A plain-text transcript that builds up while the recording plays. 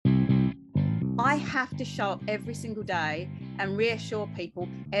I have to show up every single day and reassure people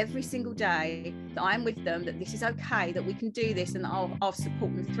every single day that I'm with them, that this is okay, that we can do this, and that I'll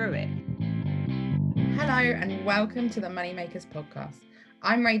support them through it. Hello and welcome to the Moneymakers podcast.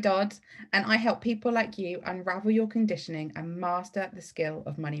 I'm Ray Dodd and I help people like you unravel your conditioning and master the skill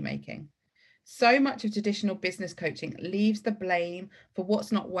of money making. So much of traditional business coaching leaves the blame for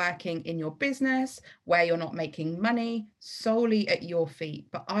what's not working in your business, where you're not making money, solely at your feet.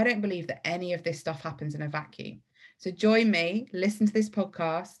 But I don't believe that any of this stuff happens in a vacuum. So join me, listen to this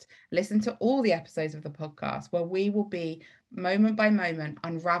podcast, listen to all the episodes of the podcast where we will be moment by moment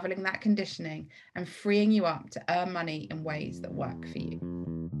unraveling that conditioning and freeing you up to earn money in ways that work for you.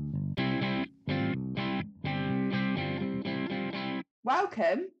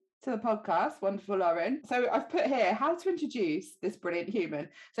 Welcome to the podcast, wonderful Lauren. So I've put here how to introduce this brilliant human.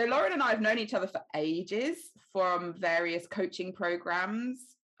 So Lauren and I have known each other for ages from various coaching programs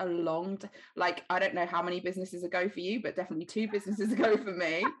I don't know how many businesses ago for you, but definitely 2 businesses ago for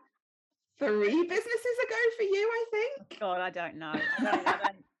me. 3 businesses ago for you, I think. God, I don't know.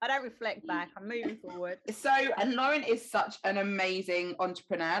 I don't reflect back. I'm moving forward. And Lauren is such an amazing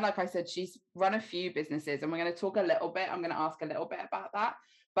entrepreneur. Like I said, she's run a few businesses and we're going to talk a little bit. I'm going to ask a little bit about that.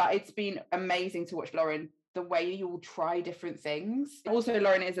 But it's been amazing to watch Lauren, the way you all try different things. Also,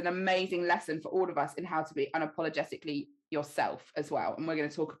 Lauren is an amazing lesson for all of us in how to be unapologetically yourself as well. And we're going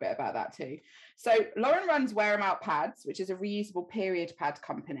to talk a bit about that too. So Lauren runs Wear 'Em Out Pads, which is a reusable period pad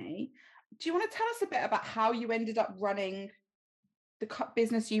company. Do you want to tell us a bit about how you ended up running the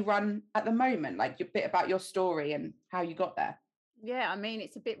business you run at the moment, like a bit about your story and how you got there? Yeah, I mean,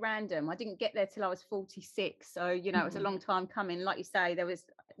 it's a bit random. I didn't get there till I was 46. So, it was a long time coming. Like you say, there was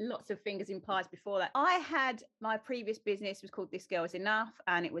lots of fingers in pies before that. I had my previous business was called This Girl Is Enough.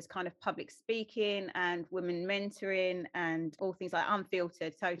 And it was kind of public speaking and women mentoring and all things like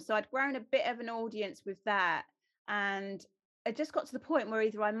unfiltered. So I'd grown a bit of an audience with that. And it just got to the point where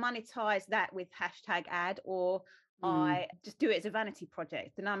either I monetized that with #ad or I just do it as a vanity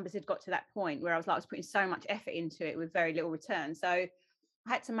project. The numbers had got to that point where I was putting so much effort into it with very little return. So I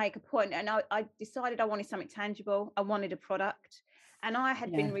had to make a point, and I decided I wanted something tangible. I wanted a product, and I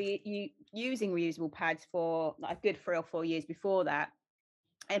had been using reusable pads for like a good 3 or 4 years before that.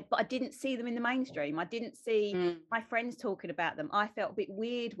 But I didn't see them in the mainstream. I didn't see my friends talking about them. I felt a bit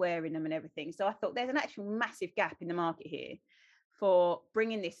weird wearing them and everything. So I thought there's an actual massive gap in the market here for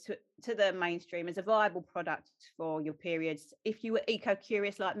bringing this to the mainstream as a viable product for your periods. If you were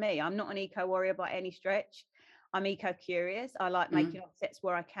eco-curious like me, I'm not an eco-warrior by any stretch. I'm eco-curious. I like making offsets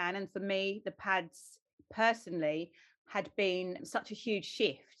where I can. And for me, the pads personally had been such a huge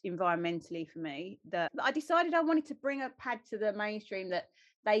shift environmentally for me that I decided I wanted to bring a pad to the mainstream that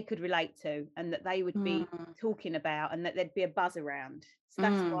they could relate to and that they would be talking about and that there'd be a buzz around. So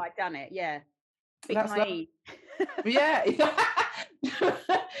that's why I've done it. Yeah. Bit naive. Yeah.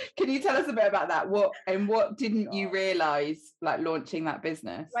 Can you tell us a bit about that? What didn't you realize, like, launching that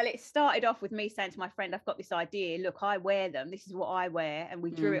business? Well, it started off with me saying to my friend, I've got this idea. Look, I wear them. This is what I wear. And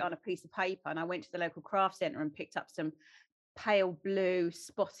we drew it on a piece of paper. And I went to the local craft centre and picked up some pale blue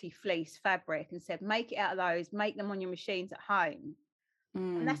spotty fleece fabric and said, make it out of those, make them on your machines at home.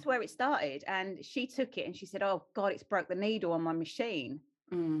 And that's where it started. And she took it and she said, oh God, it's broke the needle on my machine.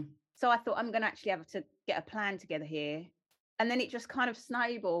 So I thought, I'm going to actually have to get a plan together here. And then it just kind of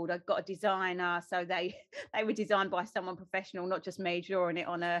snowballed. I got a designer, so they were designed by someone professional, not just me drawing it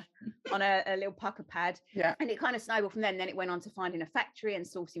on a little pucker pad. Yeah. And it kind of snowballed from then. Then it went on to finding a factory and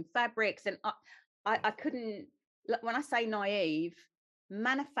sourcing fabrics. And I couldn't. When I say naive,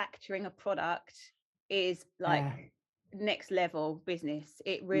 manufacturing a product is like next level business.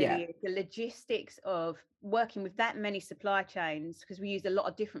 It really is. The logistics of working with that many supply chains, because we use a lot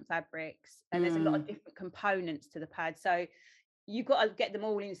of different fabrics and there's a lot of different components to the pad, so you've got to get them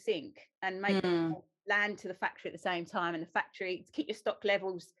all in sync and make them land to the factory at the same time, and the factory to keep your stock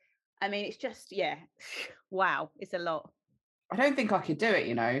levels. I mean, it's just wow, it's a lot. I don't think I could do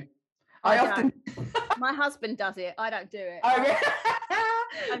it, My husband does it. I don't do it. Oh, really?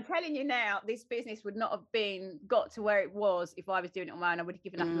 I'm telling you now, this business would not have got to where it was if I was doing it on my own. I would have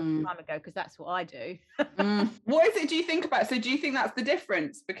given up a long time ago, because that's what I do. What is it do you think about? So do you think that's the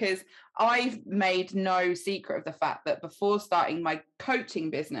difference? Because I've made no secret of the fact that before starting my coaching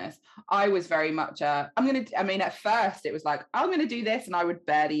business, I was very much at first it was like, I'm going to do this, and I would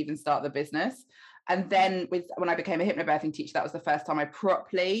barely even start the business. And then when I became a hypnobirthing teacher, that was the first time I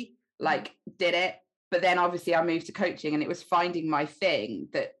properly did it. But then obviously I moved to coaching, and it was finding my thing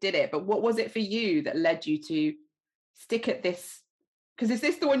that did it. But what was it for you that led you to stick at this Because is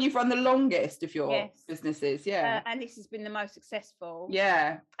this the one you've run the longest of your Yes. businesses? Yeah. And this has been the most successful.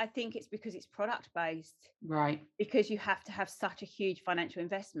 Yeah. I think it's because it's product based. Right. Because you have to have such a huge financial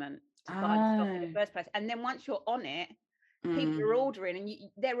investment to buy the stock in the first place. And then once you're on it, people are ordering, and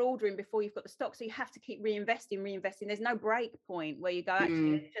they're ordering before you've got the stock. So you have to keep reinvesting. There's no break point where you go,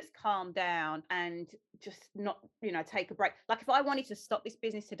 actually, let's just calm down and just not, take a break. Like if I wanted to stop this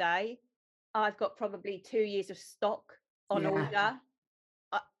business today, I've got probably 2 years of stock on order.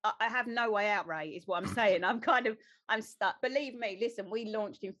 I have no way out, Ray, is what I'm saying. I'm stuck. Believe me, listen, we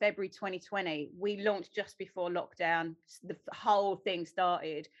launched in February 2020. We launched just before lockdown. The whole thing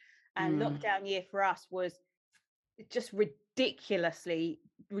started. And lockdown year for us was just ridiculous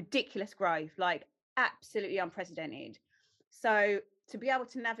growth, like absolutely unprecedented. So to be able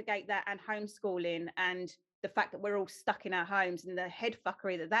to navigate that and homeschooling and the fact that we're all stuck in our homes and the head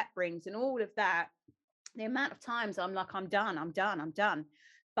fuckery that brings and all of that, the amount of times I'm like, I'm done.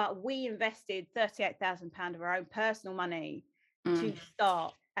 But we invested £38,000 of our own personal money to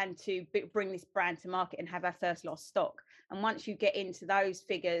start and to bring this brand to market and have our first lot of stock. And once you get into those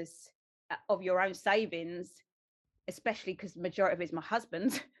figures of your own savings, especially because the majority of it is my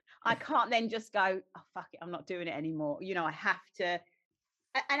husband's, I can't then just go, oh, fuck it, I'm not doing it anymore. I have to.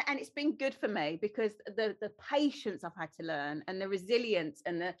 And it's been good for me because the patience I've had to learn and the resilience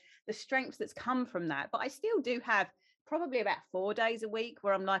and the strength that's come from that. But I still do have probably about 4 days a week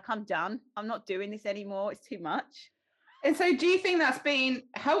where I'm like, I'm done. I'm not doing this anymore. It's too much. And so do you think that's been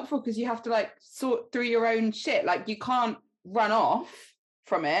helpful because you have to like sort through your own shit? Like you can't run off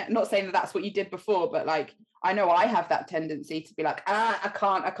from it. I'm not saying that that's what you did before, but like, I know I have that tendency to be like, I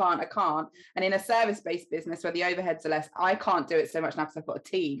can't. And in a service-based business where the overheads are less, I can't do it so much now because I've got a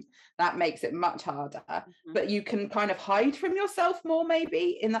team. That makes it much harder. But you can kind of hide from yourself more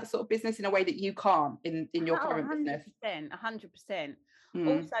maybe in that sort of business in a way that you can't in your current 100%, business. 100%.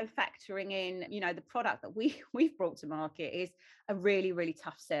 Also factoring in, the product that we've brought to market is a really, really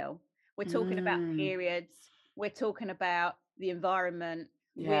tough sell. We're talking about periods. We're talking about the environment.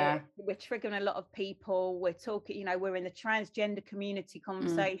 We're triggering a lot of people. We're talking, we're in the transgender community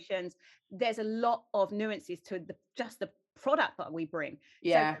conversations. There's a lot of nuances to just the product that we bring.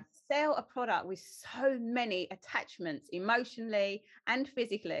 So to sell a product with so many attachments emotionally and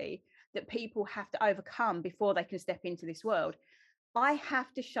physically that people have to overcome before they can step into this world. I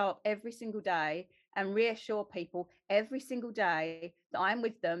have to show up every single day and reassure people every single day that I'm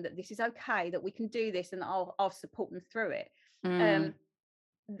with them, that this is okay, that we can do this, and that I'll support them through it.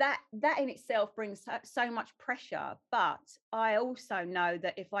 That in itself brings so much pressure. But I also know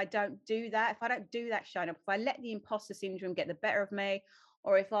that if I don't do that showing up, if I let the imposter syndrome get the better of me,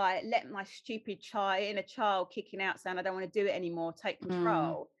 or if I let my stupid inner child kicking out saying I don't want to do it anymore take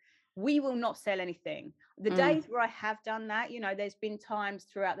control, we will not sell anything. The days where I have done that, there's been times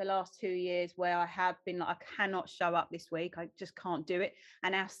throughout the last 2 years where I have been like, I cannot show up this week. I just can't do it.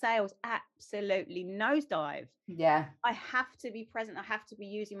 And our sales absolutely nosedive. Yeah. I have to be present. I have to be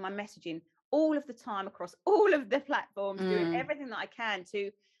using my messaging all of the time across all of the platforms, doing everything that I can to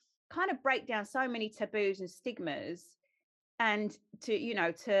kind of break down so many taboos and stigmas and to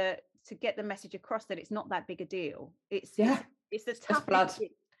get the message across that it's not that big a deal. It's the tough blood.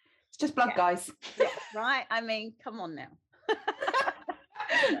 It's just blood, guys. Yeah, right? I mean, come on now.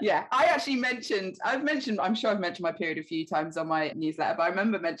 Yeah, I'm sure I've mentioned my period a few times on my newsletter, but I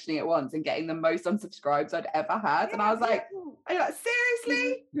remember mentioning it once and getting the most unsubscribes I'd ever had. And I was like, are you like,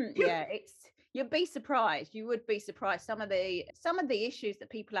 seriously? Yeah, you'd be surprised. You would be surprised some of the issues that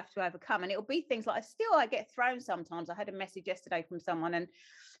people have to overcome. And it'll be things like I get thrown sometimes. I had a message yesterday from someone and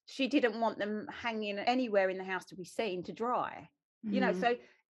she didn't want them hanging anywhere in the house to be seen to dry. So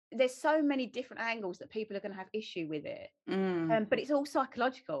there's so many different angles that people are going to have issue with it. But it's all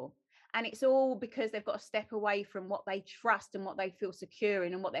psychological, and it's all because they've got to step away from what they trust and what they feel secure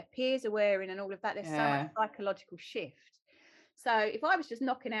in and what their peers are wearing and all of that. There's so much psychological shift. So if I was just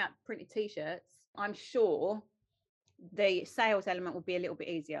knocking out printed t-shirts, I'm sure the sales element would be a little bit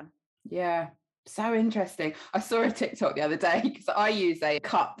easier. Yeah. So interesting. I saw a TikTok the other day because I use a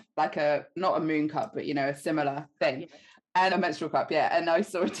cup, like not a moon cup, but a similar thing. And a menstrual cup, and I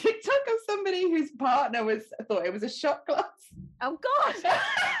saw a TikTok of somebody whose partner thought it was a shot glass. Oh God!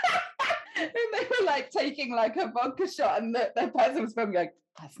 And they were like taking like a vodka shot, and their person was probably like,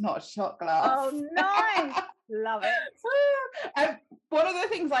 "That's not a shot glass." Oh, nice! Love it. And one of the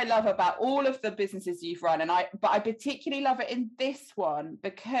things I love about all of the businesses you've run, but I particularly love it in this one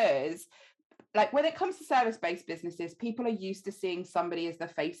because, like, when it comes to service-based businesses, people are used to seeing somebody as the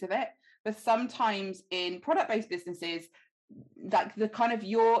face of it. But sometimes in product-based businesses, like the kind of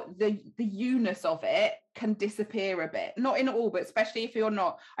the you-ness of it can disappear a bit, not in all, but especially if you're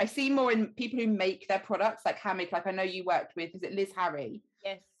not. I see more in people who make their products, like handmade. Like I know you worked with, is it Liz Harry?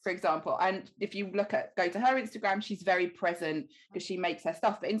 Yes. For example, and if you go to her Instagram, she's very present because she makes her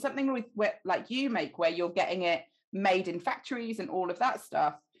stuff. But in something like you make, where you're getting it made in factories and all of that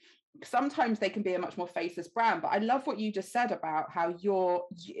stuff, sometimes they can be a much more faceless brand. But I love what you just said about how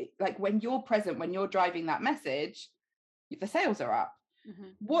like when you're present, when you're driving that message, the sales are up.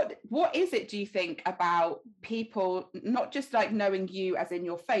 What is it, do you think, about people not just like knowing you as in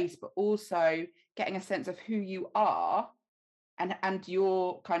your face, but also getting a sense of who you are and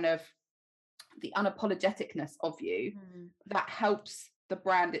your kind of the unapologeticness of you that helps the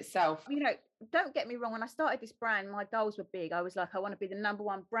brand itself? You know, don't get me wrong, when I started this brand, my goals were big. I was like, I want to be the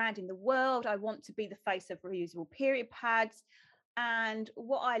 #1 brand in the world. I want to be the face of reusable period pads. And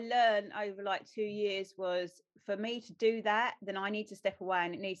what I learned over like 2 years was, for me to do that, then I need to step away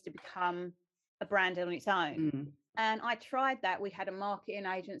and it needs to become a brand on its own. And I tried that. We had a marketing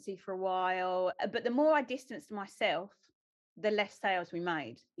agency for a while, but the more I distanced myself, the less sales we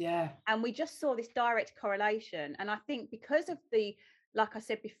made. Yeah. And we just saw this direct correlation. And I think because of like I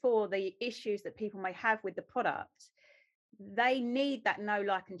said before, the issues that people may have with the product, they need that know,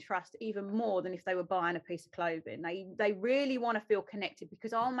 like, and trust even more than if they were buying a piece of clothing. They really want to feel connected,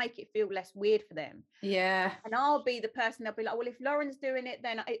 because I'll make it feel less weird for them. Yeah. And I'll be the person, they'll be like, well, if Lauren's doing it,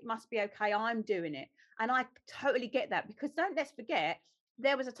 then it must be okay, I'm doing it. And I totally get that, because let's forget,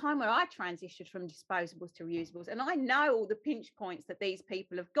 there was a time where I transitioned from disposables to reusables, and I know all the pinch points that these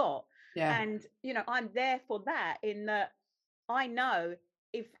people have got. Yeah. And, you know, I'm there for that, in that I know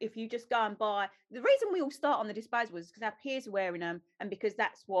if you just go and buy, the reason we all start on the disposables is because our peers are wearing them, and because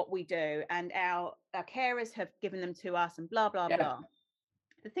that's what we do, and our carers have given them to us, and blah, blah, blah.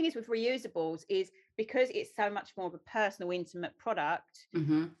 The thing is with reusables is, because it's so much more of a personal, intimate product,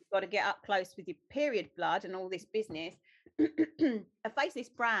 you've got to get up close with your period blood and all this business. A faceless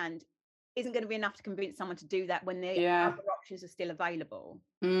brand isn't going to be enough to convince someone to do that when the other options are still available.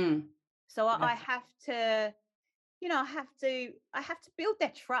 So I have to, you know, I have to build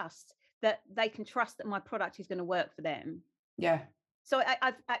their trust, that they can trust that my product is going to work for them. Yeah. So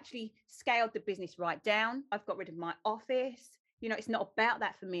I've actually scaled the business right down. I've got rid of my office. You know, it's not about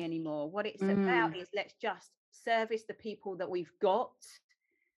that for me anymore. What it's about is, let's just service the people that we've got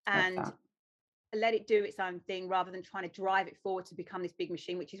and let it do its own thing, rather than trying to drive it forward to become this big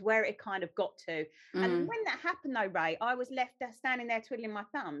machine, which is where it kind of got to. And when that happened though, Ray, I was left standing there twiddling my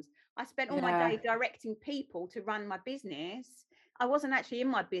thumbs. I spent all my day directing people to run my business. I wasn't actually in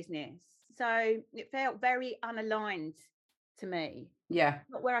my business. So it felt very unaligned to me. Yeah.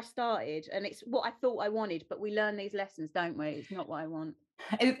 Not where I started, and it's what I thought I wanted, but we learn these lessons, don't we? It's not what I want.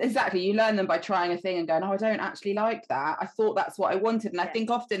 Exactly. You learn them by trying a thing and going, oh, I don't actually like that. I thought that's what I wanted. And I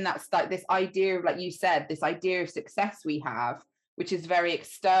think often that's like this idea of, like you said, this idea of success we have, which is very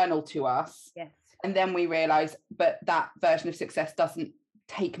external to us. Yes. And then we realize, but that version of success doesn't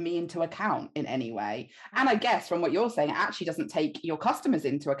take me into account in any way. And I guess from what you're saying, it actually doesn't take your customers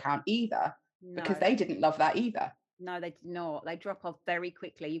into account either, because they didn't love that either. No, they did not. They drop off very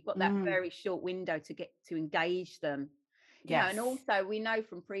quickly. You've got that very short window to get to engage them. You know, and also we know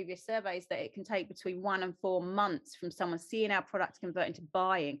from previous surveys that it can take between 1 and 4 months from someone seeing our product converting to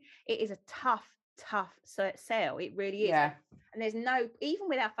buying. It is a tough sell. It really is. Yeah. And there's no, even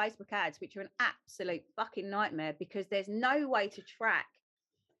with our Facebook ads, which are an absolute fucking nightmare, because there's no way to track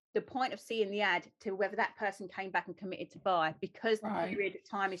the point of seeing the ad to whether that person came back and committed to buy, because the period of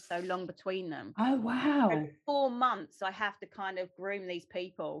time is so long between them. Oh, wow. So 4 months, I have to kind of groom these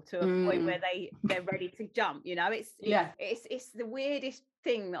people to a point where they're ready to jump. You know, it's the weirdest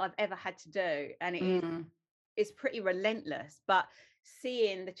thing that I've ever had to do. And it's pretty relentless, but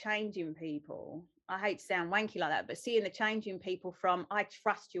seeing the change in people, I hate to sound wanky like that, but seeing the change in people from, I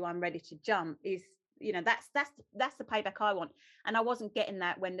trust you, I'm ready to jump, is, you know, that's the payback I want. And I wasn't getting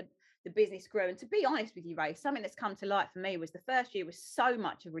that when the business grew. And to be honest with you, Ray, something that's come to light for me was the first year was so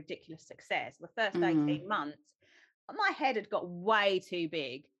much of ridiculous success. The first 18 months, my head had got way too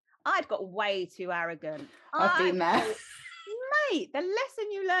big. I'd got way too arrogant. I've been there. Mate, the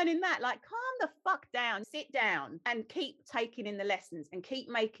lesson you learn in that, like, calm the fuck down, sit down and keep taking in the lessons and keep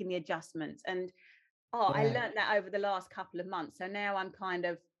making the adjustments. And I learned that over the last couple of months. So now I'm kind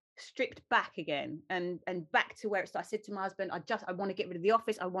of stripped back again and back to where it started. I said to my husband, I want to get rid of the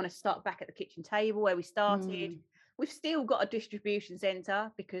office. I want to start back at the kitchen table where we started. We've still got a distribution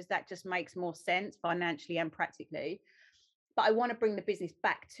center because that just makes more sense financially and practically. But I want to bring the business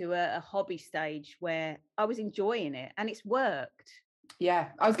back to a hobby stage where I was enjoying it, and it's worked. Yeah,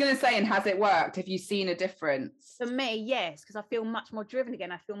 I was going to say, and has it worked? Have you seen a difference? For me, yes, because I feel much more driven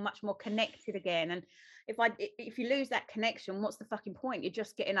again. I feel much more connected again. And if you lose that connection, what's the fucking point? You're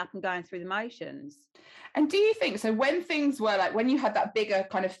just getting up and going through the motions. And do you think so when things were like, when you had that bigger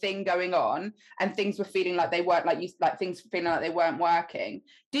kind of thing going on and things were feeling like they weren't, like things feeling like they weren't working,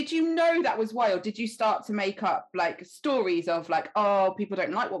 did you know that was why, or did you start to make up like stories of like, oh, people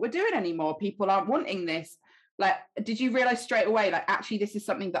don't like what we're doing anymore, people aren't wanting this? Like, did you realize straight away, like, actually, this is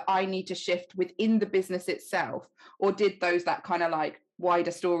something that I need to shift within the business itself? Or did that kind of like wider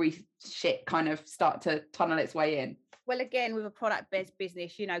story shit kind of start to tunnel its way in? Well, again, with a product-based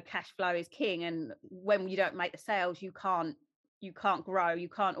business, cash flow is king. And when you don't make the sales, you can't grow, you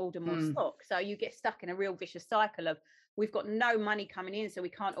can't order more stock. So you get stuck in a real vicious cycle of, we've got no money coming in, so we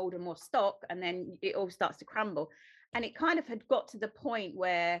can't order more stock. And then it all starts to crumble. And it kind of had got to the point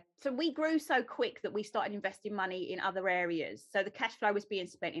where, so we grew so quick that we started investing money in other areas. So the cash flow was being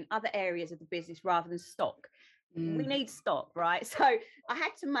spent in other areas of the business rather than stock. We need stock, right? So I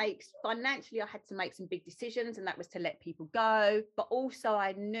had to make some big decisions, and that was to let people go. But also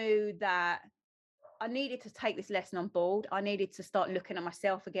I knew that I needed to take this lesson on board. I needed to start looking at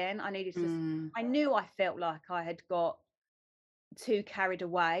myself again. I knew I felt like I had got too carried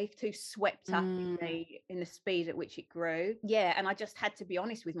away, too swept up in the speed at which it grew. Yeah, and I just had to be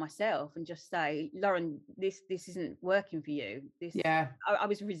honest with myself and just say, Lauren, this isn't working for you. I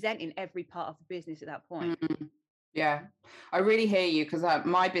was resenting every part of the business at that point. Yeah, I really hear you, because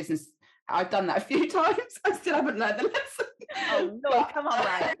my business, I've done that a few times. I still haven't learned the lesson. Oh no, come on,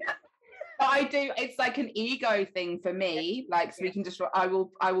 right. But I do. It's like an ego thing for me. Like, so we can just, I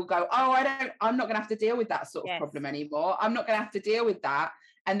will go, oh, I'm not going to have to deal with that sort of problem anymore. I'm not going to have to deal with that.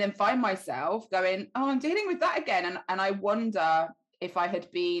 And then find myself going, oh, I'm dealing with that again. And I wonder if I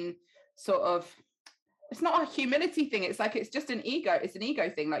had been sort of, it's not a humility thing. It's like, it's just an ego. It's an ego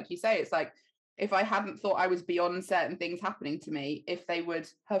thing. Like you say, it's like, if I hadn't thought I was beyond certain things happening to me, if they would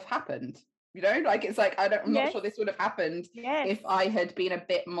have happened. Like, it's like, I'm not sure this would have happened if I had been a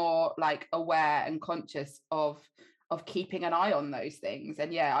bit more like aware and conscious of keeping an eye on those things.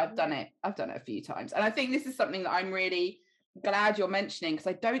 And I've done it a few times. And I think this is something that I'm really glad you're mentioning, because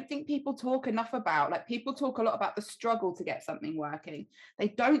I don't think people talk enough about, like, people talk a lot about the struggle to get something working. They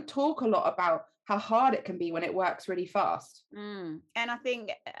don't talk a lot about how hard it can be when it works really fast. And I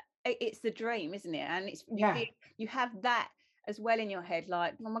think it's the dream, isn't it? And it's you have that as well in your head,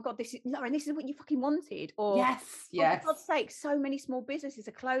 like, oh my god, Lauren, this is what you fucking wanted. Or yes for God's sake, so many small businesses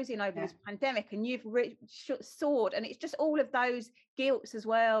are closing over this pandemic, and you've soared. And it's just all of those guilts as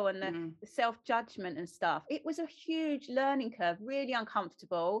well, and the self-judgment and stuff. It was a huge learning curve, really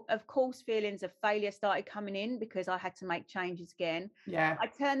uncomfortable. Of course, feelings of failure started coming in because I had to make changes again. I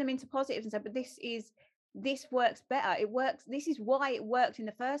turned them into positives and said, but this works better. It works. This is why it worked in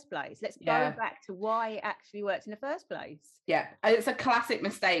the first place. Let's go back to why it actually worked in the first place. Yeah, it's a classic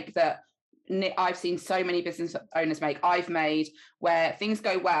mistake that I've seen so many business owners make. I've made, where things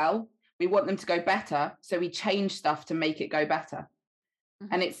go well, we want them to go better, so we change stuff to make it go better.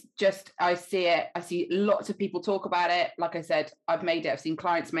 And it's just, I see lots of people talk about it. Like I said, I've made it. I've seen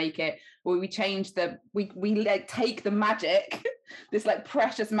clients make it, where we change we like take the magic, this like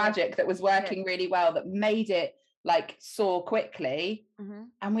precious magic that was working really well, that made it like soar quickly,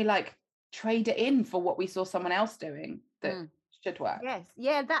 and we like trade it in for what we saw someone else doing that should work.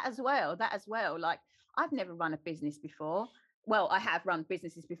 That as well. Like, I've never run a business before. Well, I have run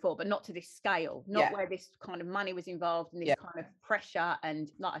businesses before, but not to this scale, not where this kind of money was involved and this kind of pressure. And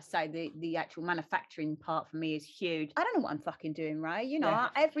like I say, the actual manufacturing part for me is huge. I don't know what I'm fucking doing, Ray.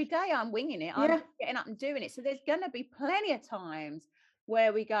 Every day I'm winging it. I'm just getting up and doing it. So there's going to be plenty of times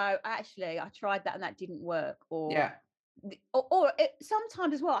where we go, actually, I tried that and that didn't work. Or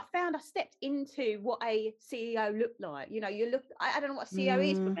sometimes as well, I found I stepped into what a CEO looked like. I don't know what a CEO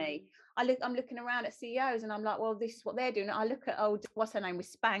is for me. I'm looking around at CEOs and I'm like, well, this is what they're doing. I look at what's her name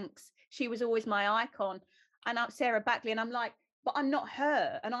with Spanx. She was always my icon. And I'm Sarah Backley, and I'm like, but I'm not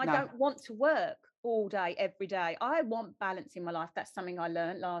her. And I don't want to work all day, every day. I want balance in my life. That's something I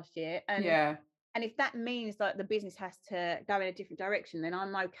learned last year. And if that means like the business has to go in a different direction, then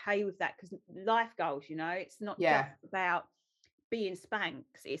I'm okay with that, because life goals, it's not just about being Spanx.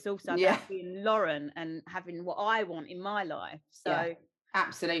 It's also about being Lauren and having what I want in my life. So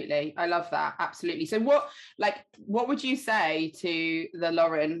absolutely. I love that. Absolutely. So what would you say to the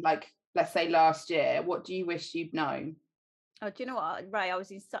Lauren, like, let's say last year, what do you wish you'd known? Oh, do you know what, Ray? I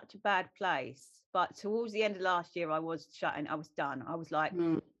was in such a bad place, but towards the end of last year, I was shutting. I was done. I was like,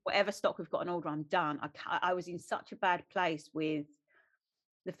 whatever stock we've got on order, I'm done. I was in such a bad place with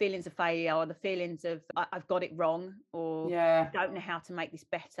the feelings of failure, or the feelings of I've got it wrong, or I don't know how to make this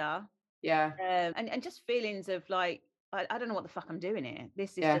better. And just feelings of like, I don't know what the fuck I'm doing here.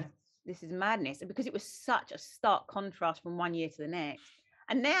 This is madness. And because it was such a stark contrast from one year to the next.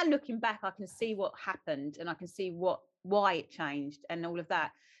 And now looking back, I can see what happened, and I can see why it changed and all of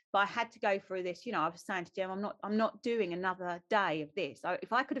that. But I had to go through this. I was saying to Jem, I'm not doing another day of this.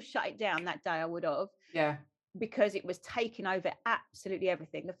 If I could have shut it down that day, I would have. Because it was taking over absolutely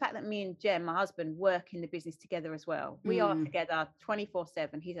everything. The fact that me and Jem, my husband, work in the business together as well. We are together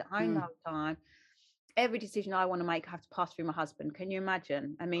 24/7. He's at home the whole time. Every decision I want to make, I have to pass through my husband. Can you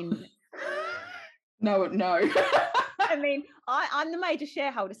imagine? I mean, no. I mean, I'm the major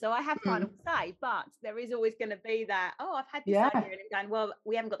shareholder, so I have final say, but there is always going to be that, I've had this idea, and I'm going, well,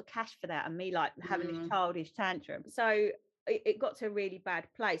 we haven't got the cash for that, and me like having this childish tantrum. So it got to a really bad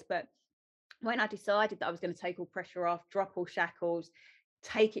place. But when I decided that I was going to take all pressure off, drop all shackles,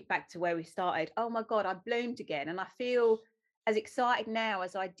 take it back to where we started, oh my God, I bloomed again. And I feel as excited now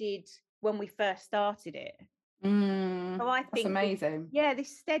as I did when we first started it. So I think that's amazing.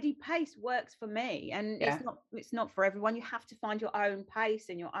 This steady pace works for me, and it's not for everyone. You have to find your own pace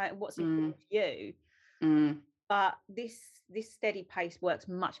and your own, what's important to you. But this steady pace works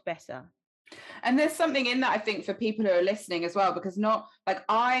much better. And there's something in that, I think, for people who are listening as well, because not like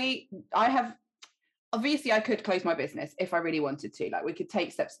I have, obviously I could close my business if I really wanted to, like we could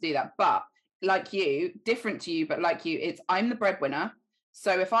take steps to do that. But like you, different to you, but like you, I'm the breadwinner.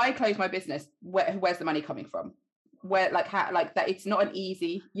 So if I close my business, where's the money coming from? Where, like, how, like that, it's not an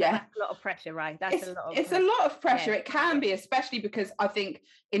easy, That's a lot of pressure, right? It's a lot of pressure. It can be, especially because I think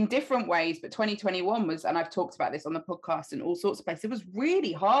in different ways, but 2021 was, and I've talked about this on the podcast and all sorts of places, it was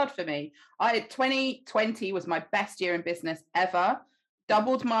really hard for me. 2020 was my best year in business ever. I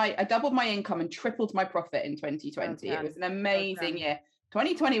doubled my income and tripled my profit in 2020. It was an amazing year.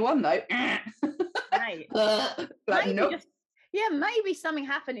 2021 though, right. like, nope. Maybe something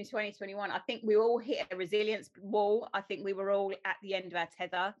happened in 2021. I think we all hit a resilience wall. I think we were all at the end of our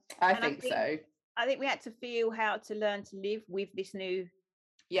tether. I think so. I think we had to feel how to learn to live with this new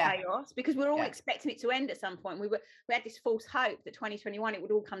chaos, because we're all expecting it to end at some point. We had this false hope that 2021 it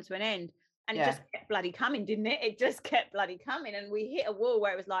would all come to an end, and it just kept bloody coming, didn't it? It just kept bloody coming, and we hit a wall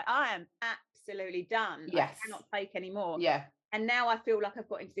where it was like, I am absolutely done. I cannot take any more. And now I feel like I've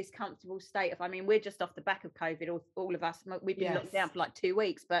got into this comfortable state of, I mean, we're just off the back of COVID, all of us. We've been locked down for like 2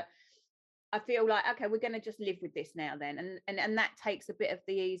 weeks, but I feel like, okay, we're going to just live with this now then. And that takes a bit of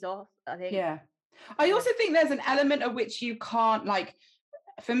the ease off, I think. I also think there's an element of which you can't, like,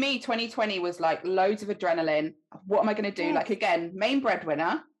 for me, 2020 was like loads of adrenaline. What am I going to do? Like, again, main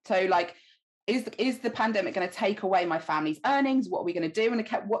breadwinner. So like, is the pandemic going to take away my family's earnings? What are we going to do? And I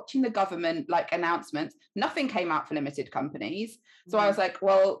kept watching the government like announcements. Nothing came out for limited companies. So I was like,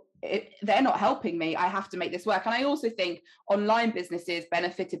 well, they're not helping me. I have to make this work. And I also think online businesses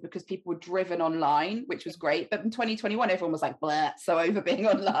benefited because people were driven online, which was great. But in 2021, everyone was like, blah, so over being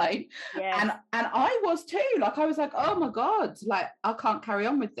online. And I was too. Like, I was like, oh my God, like, I can't carry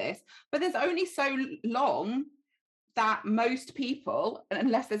on with this. But there's only so long that most people,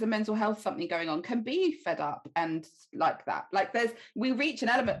 unless there's a mental health something going on, can be fed up and like that. Like we reach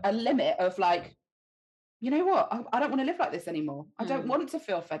a limit of like, you know what, I don't want to live like this anymore. I don't want to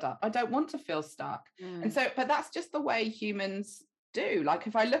feel fed up. I don't want to feel stuck. And so, but that's just the way humans do. Like,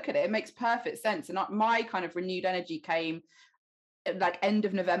 if I look at it, it makes perfect sense. And my kind of renewed energy came like end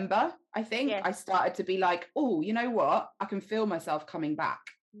of November, I think. I started to be like, oh, you know what, I can feel myself coming back.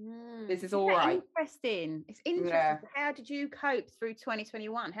 This is all right. Interesting. It's interesting. How did you cope through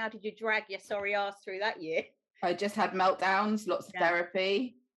 2021? How did you drag your sorry ass through that year? I just had meltdowns, lots of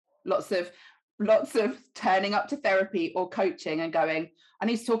therapy, lots of turning up to therapy or coaching and going, I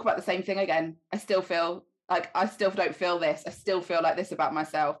need to talk about the same thing again. I still feel like I still don't feel this. I still feel like this about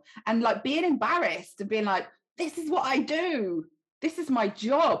myself. And like being embarrassed and being like, this is what I do. This is my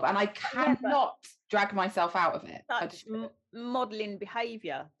job. And I cannot drag myself out of it. Such modeling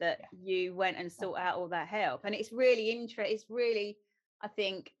behavior that you went and sought out all that help. And it's really interesting. It's really, I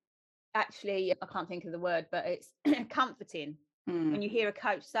think, actually, I can't think of the word, but it's comforting when you hear a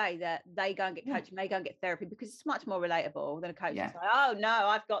coach say that they go and get coaching, they go and get therapy, because it's much more relatable than a coach say, oh no,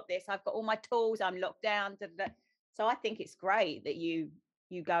 I've got this, I've got all my tools, I'm locked down. So I think it's great that you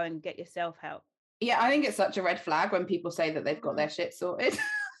go and get yourself help. I think it's such a red flag when people say that they've got their shit sorted.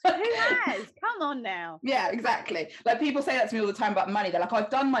 Who has? Come on now. Yeah, exactly. Like, people say that to me all the time about money. They're like,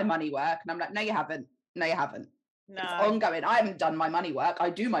 I've done my money work. And I'm like, no, you haven't. No, you haven't. No. It's ongoing. I haven't done my money work. I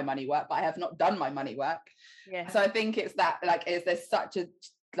do my money work, but I have not done my money work. So I think it's that, like, there's such a,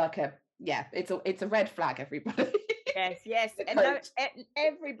 like a, it's a red flag, everybody. Yes. The And no, coach.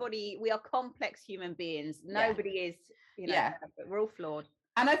 everybody, we are complex human beings. Nobody is, but we're all flawed.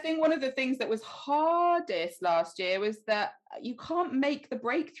 And I think one of the things that was hardest last year was that you can't make the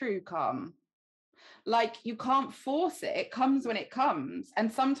breakthrough come. Like, you can't force it. It comes when it comes.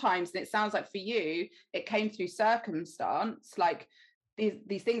 And sometimes, and it sounds like for you, it came through circumstance. Like,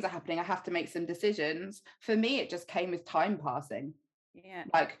 these things are happening. I have to make some decisions. For me, it just came with time passing. Yeah.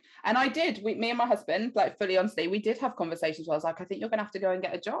 Like, and I did, me and my husband, like, fully honestly, we did have conversations where I was like, I think you're gonna have to go and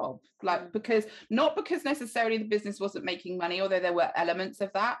get a job. Like, because not because necessarily the business wasn't making money, although there were elements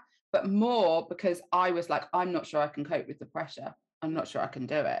of that, but more because I was like, I'm not sure I can cope with the pressure. I'm not sure I can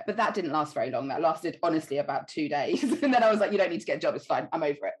do it. But that didn't last very long. That lasted honestly about 2 days. And then I was like, you don't need to get a job, it's fine, I'm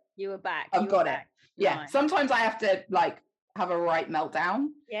over it. You were back. I've got it. Yeah. Nice. Sometimes I have to like have a right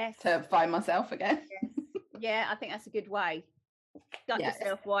meltdown to find myself again. Yeah, I think that's a good way. Gut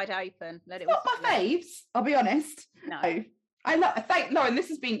yourself wide open. Let it. Not my faves, I'll be honest. No. I thank Lauren. This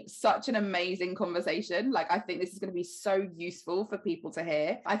has been such an amazing conversation. Like, I think this is going to be so useful for people to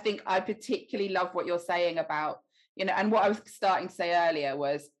hear. I think I particularly love what you're saying about, and what I was starting to say earlier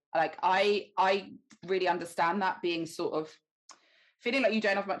was like, I really understand that, being sort of feeling like you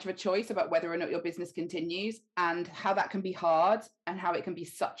don't have much of a choice about whether or not your business continues, and how that can be hard and how it can be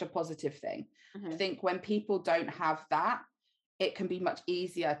such a positive thing. I think when people don't have that, it can be much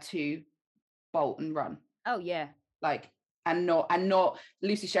easier to bolt and run. Oh yeah. Like, and not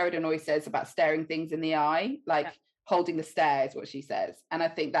Lucy Sheridan always says about staring things in the eye, like holding the stare is what she says. And I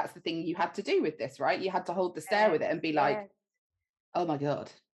think that's the thing you had to do with this, right? You had to hold the stare with it and be like, oh my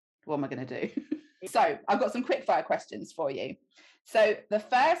God, what am I going to do? So I've got some quick fire questions for you. So the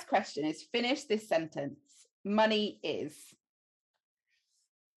first question is, finish this sentence. Money is.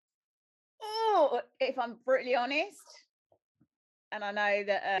 Oh, if I'm brutally honest, and I know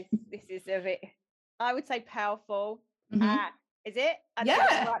that this is a bit, I would say powerful. Is it? I think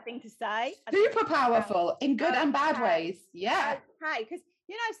that's the right thing to say. Super powerful in good and bad ways. Yeah. Okay, because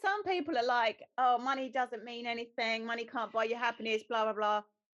some people are like, oh, money doesn't mean anything. Money can't buy you happiness. Blah blah blah.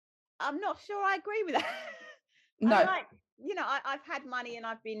 I'm not sure I agree with that. No. I've had money and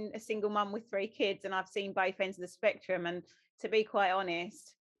I've been a single mum with 3 kids, and I've seen both ends of the spectrum. And to be quite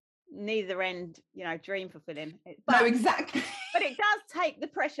honest, neither end, dream fulfilling. No, exactly. But it does take the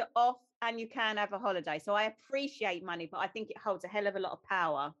pressure off, and you can have a holiday. So I appreciate money, but I think it holds a hell of a lot of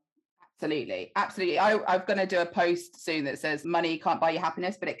power. Absolutely. I'm going to do a post soon that says money can't buy you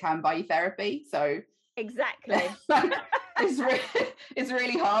happiness, but it can buy you therapy. So exactly. It's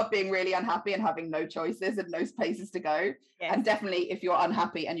really hard being really unhappy and having no choices and no places to go. Yes. And definitely if you're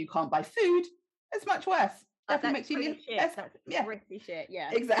unhappy and you can't buy food, it's much worse. Definitely makes you pretty shit.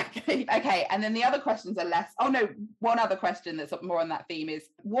 Yeah, exactly. Okay, and then the other questions are less. Oh no, one other question that's more on that theme is,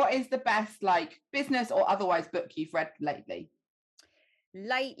 what is the best like business or otherwise book you've read lately?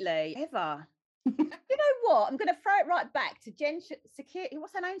 Ever? You know what? I'm going to throw it right back to Jen Sakiro.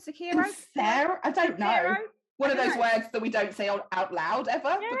 What's her name? Sakiro? Sarah? I don't know. One of those words that we don't say out loud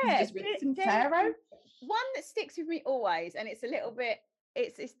ever. Yeah, Sincero. One that sticks with me always, and it's a little bit.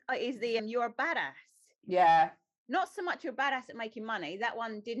 Is the you're a badass. Yeah. Not so much you're a badass at making money. That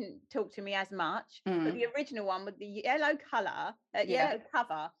one didn't talk to me as much. But the original one with the yellow colour, yellow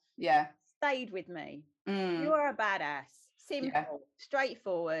cover, stayed with me. You are a badass. Simple,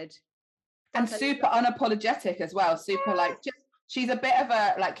 straightforward, and super unapologetic as well. Super like, just she's a bit of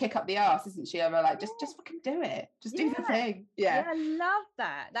a like kick up the arse, isn't she? Of a like, just fucking do it. Just do the thing. Yeah, I love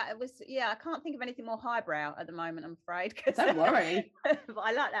that. That was I can't think of anything more highbrow at the moment, I'm afraid. Don't worry. But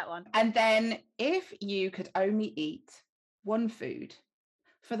I like that one. And then, if you could only eat one food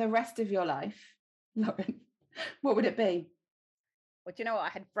for the rest of your life, Lauren, what would it be? Well, do you know what? I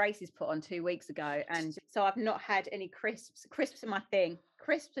had braces put on 2 weeks ago, and so I've not had any crisps. Crisps are my thing.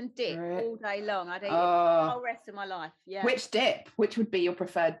 Crisps and dip all day long. I'd eat it the whole rest of my life. Yeah. Which dip? Which would be your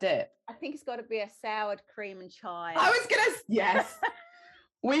preferred dip? I think it's got to be a soured cream and chive. I was gonna yes.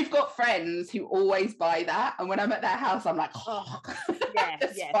 We've got friends who always buy that, and when I'm at their house, I'm like,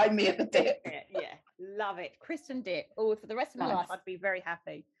 just find me at the dip. Yeah, love it. Crisps and dip. Oh, for the rest of my life, I'd be very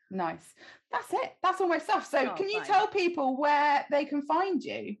happy. Nice. That's it. That's all my stuff. So can you tell people where they can find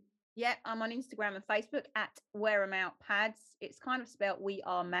you? Yeah, I'm on Instagram and Facebook at Wear 'em Out Pads. It's kind of spelled We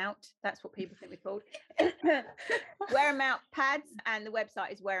Are Mount. That's what people think we're called. Wear 'em Out Pads, and the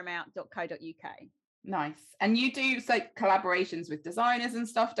website is wearemout.co.uk. Nice. And you do collaborations with designers and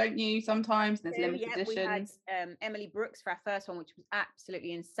stuff, don't you? Sometimes there's limited editions. We had Emily Brooks for our first one, which was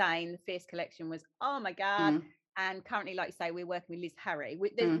absolutely insane. The Fierce collection was, oh my God. And currently, like you say, we're working with Liz Harry.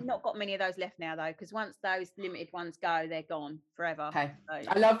 There's not got many of those left now, though, because once those limited ones go, they're gone forever. Okay.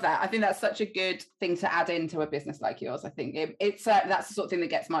 So, I love that. I think that's such a good thing to add into a business like yours. I think it's that's the sort of thing that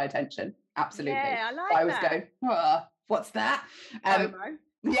gets my attention. Absolutely. yeah, I like I always that. go, oh, what's that?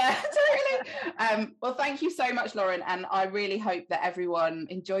 Yeah, totally. Well, thank you so much, Lauren. And I really hope that everyone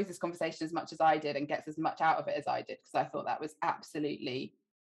enjoys this conversation as much as I did and gets as much out of it as I did, because I thought that was absolutely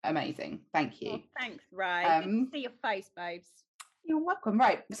amazing. Thank you. Oh, thanks, Ray. Good to see your face, babes. You're welcome.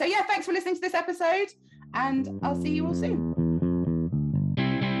 Right. So yeah, thanks for listening to this episode, and I'll see you all soon.